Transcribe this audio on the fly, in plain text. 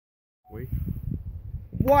Wait.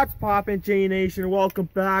 What's poppin', J Nation? Welcome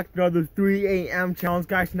back to another 3 a.m. challenge,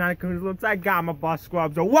 guys. Tonight, looks like I got my boss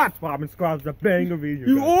Scrubs. So what's poppin', Scrubs? A banger video.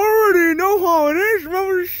 You already know how it is.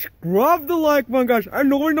 Remember to scrub the like button, guys. I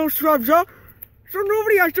know we know Scrubs, huh? So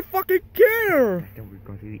nobody has to fucking care. Then we're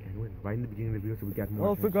going to the end right in the beginning of the video so we get more.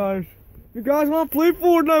 Also, guys, if you guys want to play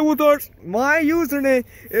Fortnite with us, my username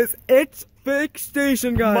is It's Fake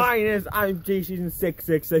Station, guys. Mine is I'm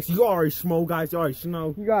JStation666. You already know, guys. You already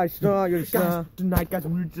know. You guys know, Guys, tonight, guys,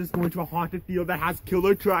 we're just going to a haunted field that has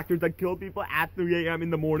killer tractors that kill people at 3 a.m. in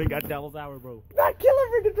the morning at Devil's Hour, bro. That killer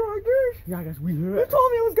freaking tractors. Yeah, guys, we heard. You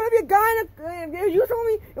told me it was gonna be a guy in a. You told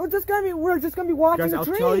me it was just gonna be. We're just gonna be watching guys, the I'll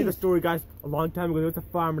train. tell you the story, guys. A long time ago, there was a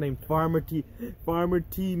farmer named Farmer T. Farmer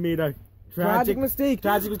T made a tragic mistake.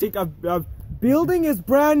 Tragic mistake of building his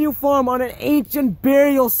brand new farm on an ancient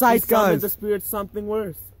burial site, guys. The spirit something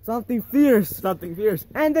worse. Something fierce. Something fierce.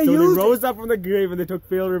 And they rose up from the grave and they took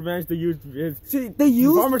failed revenge. They used the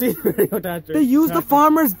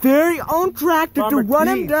farmer's very own tractor to run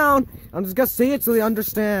him down. I'm just gonna say it so they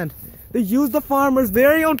understand. They used the farmer's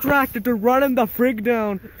very own tractor to run him the frig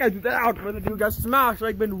down. Guys, without further ado, guys, smash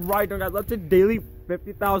like been right on, guys. Let's hit daily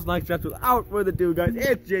 50,000 likes. That's without further ado, guys.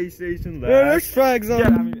 It's J Station. Yeah, it's Frags on. Yeah,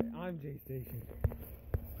 I'm J Station.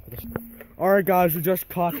 Alright, guys, we just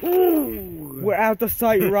caught. We're at the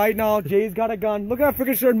site right now. Jay's got a gun. Look at that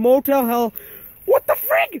freaking shirt. Motel Hell. What the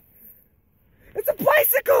frig? It's a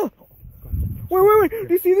bicycle. Wait. Do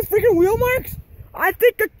you see these freaking wheel marks? I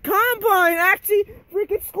think a combine actually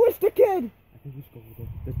freaking squished a kid. I think we should go with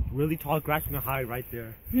the really tall grass from the high right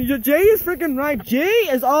there. Jay is freaking right. Jay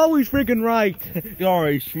is always freaking right. You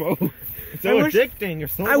already smoke. It's so addicting. You're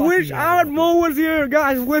so I wish Ahmed Mo was here,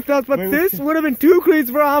 guys, with us, but this would have been too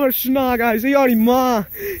crazy for Ahmed Shna, guys. He already ma.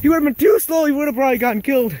 He would have been too slow. He would have probably gotten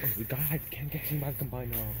killed. Oh, God, I can't get seen by the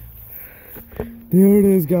combine now. There it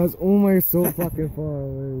is, guys. Oh my, so fucking far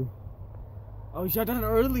away. Oh, you shut down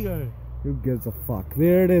earlier. Who gives a fuck?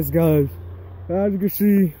 There it is, guys. As you can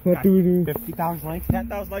see, what do we do? 50,000 likes,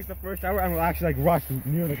 10,000 likes the first hour, and we'll actually like rush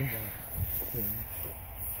near the combine.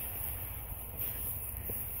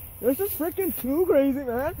 This is freaking too crazy,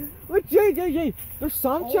 man. Look, Jay. There's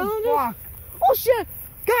some challenges. Fuck. Oh shit,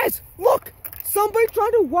 guys, look. Somebody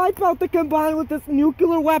tried to wipe out the combine with this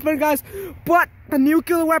nuclear weapon, guys. But the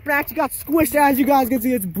nuclear weapon actually got squished. As you guys can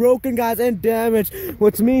see, it's broken, guys, and damaged.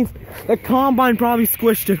 Which means the combine probably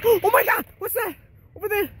squished it. Oh my God, what's that? Over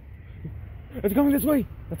there. It's coming this way.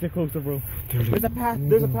 Let's get closer, bro. There's a path.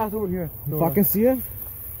 There's a path over here. You fucking see it?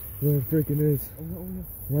 There it freaking is.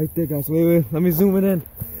 Right there, guys. Wait. Let me zoom it in.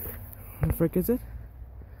 What the frick is it?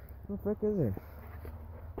 What the frick is it?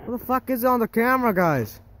 What the fuck is it on the camera,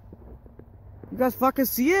 guys? You guys fucking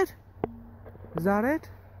see it? Is that it?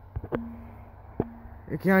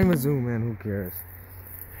 You can't even zoom in, who cares?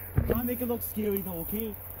 Don't make it look scary though,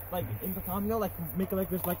 okay? Like in the thumbnail, like make it like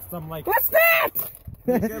there's like some like. What's that?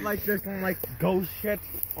 Make it like there's some like ghost shit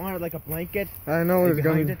on it, like a blanket. I know it's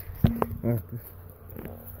behind it. Oh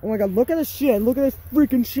my God, look at this shit. Look at this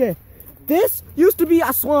freaking shit. This used to be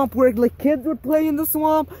a swamp where like kids would play in the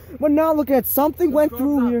swamp, but now look at it. Something went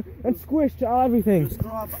through here and squished everything.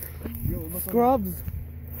 Scrubs.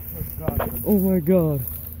 Oh my God.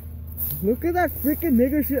 Look at that freaking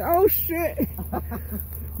nigger shit. Oh shit.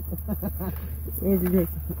 Okay,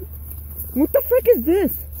 what the frick is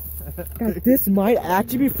this? Guys, this might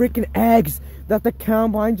actually be freaking eggs that the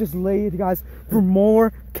combine just laid, guys, for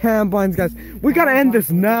more combines, guys. We gotta end this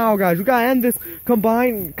now, guys. We gotta end this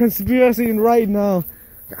combine conspiracy right now.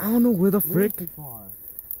 I don't know where the frick.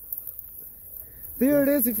 There it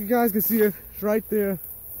is, if you guys can see it. It's right there.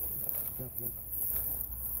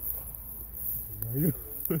 You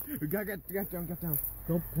gotta get down.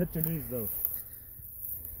 Don't hit your knees though.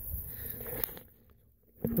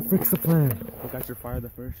 What the frick's the plan? Look, I should fire the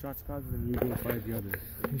first shot, Scott, and then you go fire the others.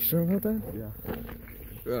 You sure about that? Yeah.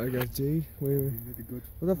 I got G. Wait.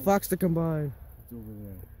 What the fuck's the combine? It's over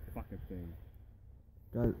there. Fucking thing.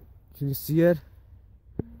 God, can you see it?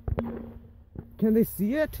 Can they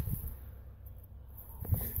see it?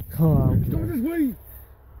 Come on. Go this way!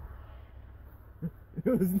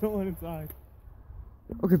 There's no one inside.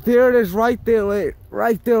 Okay, there it is, right there, wait.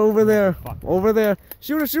 Right there, over there. Fuck. Over there.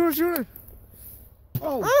 Shoot it.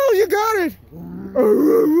 Oh, you got it!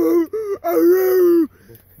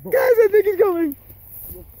 Guys, I think he's coming.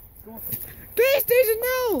 Gas station,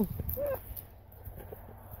 no!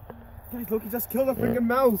 Guys, look, he just killed a freaking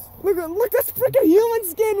mouse. Look, that's freaking human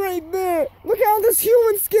skin right there. Look at all this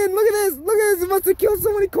human skin. Look at this. It must have killed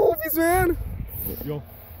so many Kobe's, man. Yo,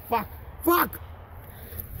 fuck.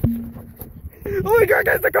 Oh my God,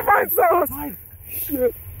 guys, the combined sauce.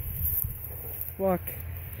 Shit. Fuck.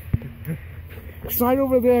 It's right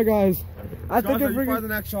over there, guys. I think it's the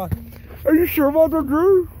next shot. Are you sure about that,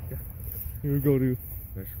 Drew? Here we go, dude.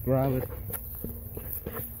 Let's grab it.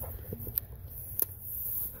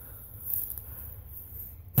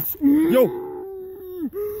 Yo!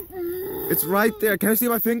 It's right there. Can I see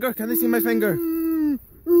my finger? Can they see my finger?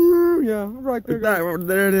 Yeah, right there, guys.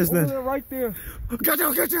 There it is Over then. there, right there. Get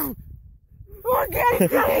down, get down! Oh, get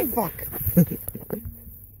it! Fuck!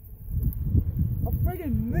 A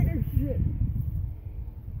friggin' nigger shit.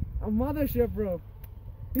 A mothership, bro.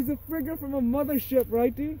 He's a frigger from a mothership,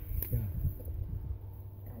 right, dude? Yeah.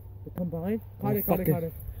 The combine? Caught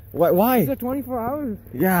it. Why? It's a 24 hours.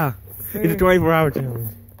 Yeah. It's a 24-hour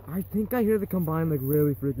challenge. I think I hear the combine like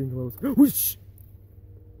really freaking close. Whoosh!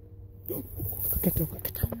 Get down.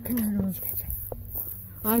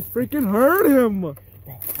 I freaking heard him! Bro,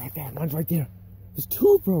 right there. One's right there. There's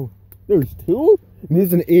two, bro. There's two? And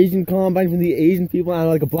there's an Asian combine for the Asian people and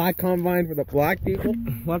like a black combine for the black people.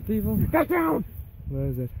 What people? Get down! Where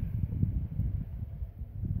is it?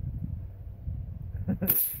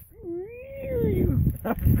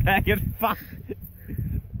 Faggot fuck!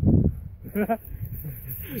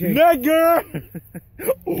 Nigger!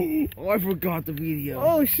 Oh, I forgot the video.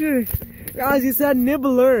 Oh shit! Guys, he said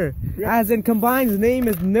nibbler. As in combine's name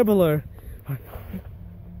is nibbler.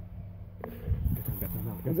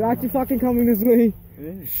 It's actually fucking coming this way.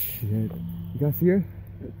 Shit. You guys here?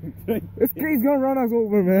 This kid's gonna run us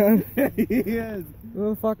over, man. He is.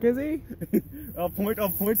 Where the fuck is he? I'll point,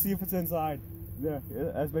 see if it's inside. Yeah,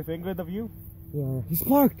 as my finger in the view. Yeah, he's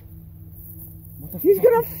parked. He's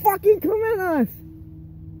gonna fucking come at us.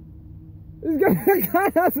 He's gonna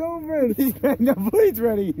cut us over. He's getting the blades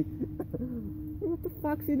ready. What the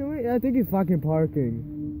fuck's he doing? I think he's fucking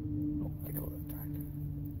parking.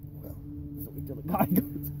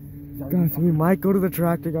 Guys, we might go to the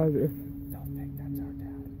tractor, guys. If...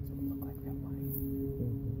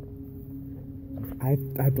 I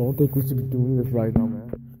don't think we should be doing this right now, man.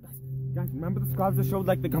 Guys, remember the scribes that showed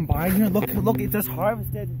like the combine here? Look, it says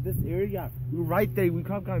harvested this area. We're right there. We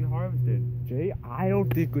could have gotten harvested. Jay, I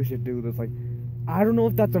don't think we should do this. Like, I don't know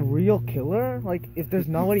if that's a real killer. Like, if there's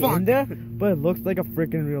nobody in there, but it looks like a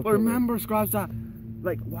freaking real killer. But remember, scribes, that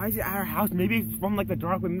like, why is it at our house? Maybe it's from like the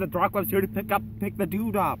dark web. The dark web's here to pick the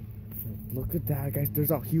dude up. Look at that, guys.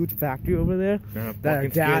 There's a huge factory over there.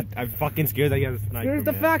 I'm fucking scared that he has a sniper. There's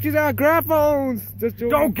the factory that graphones. Just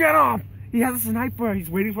don't get him! He has a sniper. He's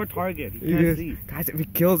waiting for a target. He can't see. Guys, if he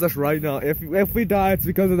kills us right now, if we die, it's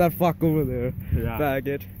because of that fuck over there. Yeah.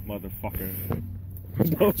 Faggot. Motherfucker.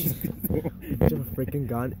 Just a freaking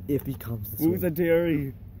gun if he comes this way. Who's a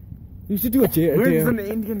dairy? You should do a dairy. Where's an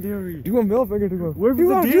Indian dairy? Do a middle finger to him. Where's the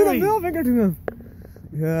dairy? Do the middle finger to him.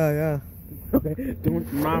 Yeah.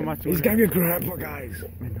 Don't mind much. He's gonna be a grandpa, guys.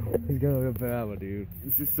 I know. He's gonna be a grandpa, dude.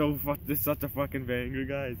 This is such a fucking banger,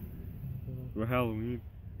 guys. For Halloween.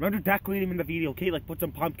 Remember to decorate him in the video, okay? Like put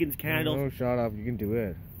some pumpkins, candles. No, shut up. You can do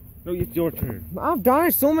it. No, it's your turn. I've done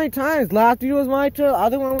it so many times. Last video was my turn.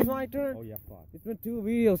 Other one was my turn. Oh yeah, fuck. It's been 2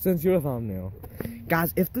 videos since your thumbnail.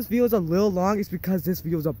 Guys, if this video is a little long, it's because this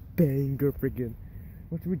video is a banger, freaking.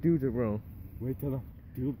 What should we do, bro? Wait till the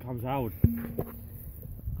dude comes out.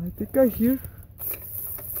 I think I hear.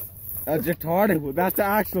 That's retarded. That's the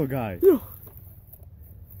actual guy. Yeah.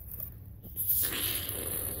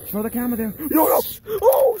 Show the camera there. No.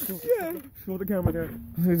 Oh shit. Show the camera there.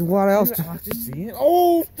 What else? I just see it.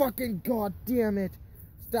 Oh fucking god damn it.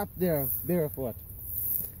 Stop there. Barefoot.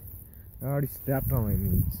 I already stepped on my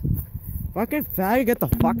knees. Fucking faggot, get the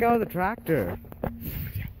fuck out of the tractor.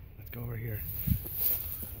 Yeah, let's go over here.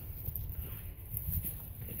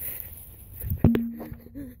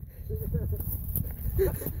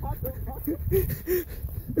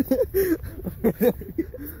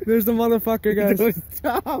 There's the motherfucker, guys.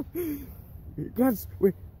 Stop! Guys,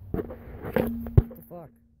 wait. What the fuck?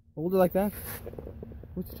 Hold it like that.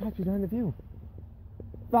 What's the tractor behind the view?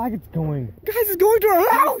 Faggot's going. Guys, it's going to our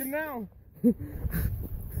house! Now!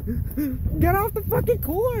 Get off the fucking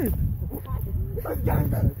cord!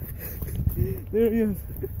 There he is.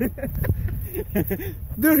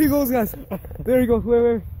 There he goes, guys. There he goes.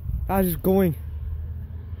 Wait. Guys, he's going.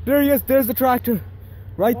 There he is. There's the tractor.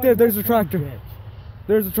 Right there. There's the tractor.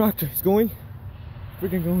 There's the tractor. He's going.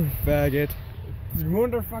 Freaking going. Faggot. He's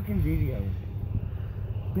ruined our fucking video.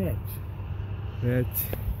 Bitch. Did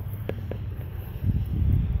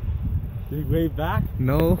he wave back?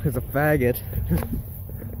 No, it's a faggot.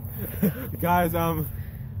 Guys,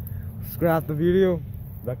 Scrap the video.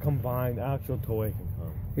 the combined actual toy can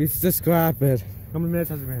come. It's just scrap it. How many minutes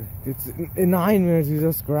has it been? It's in 9 minutes. You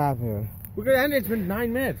just scrap it. We're gonna end it. It's been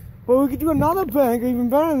 9 minutes. But we could do another bank even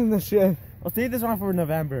better than this shit. I'll save this one for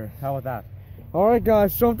November. How about that? Alright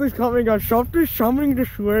guys, something's coming guys. Something's coming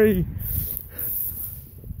this way.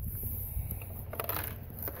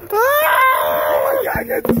 Ah! Oh my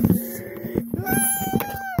God,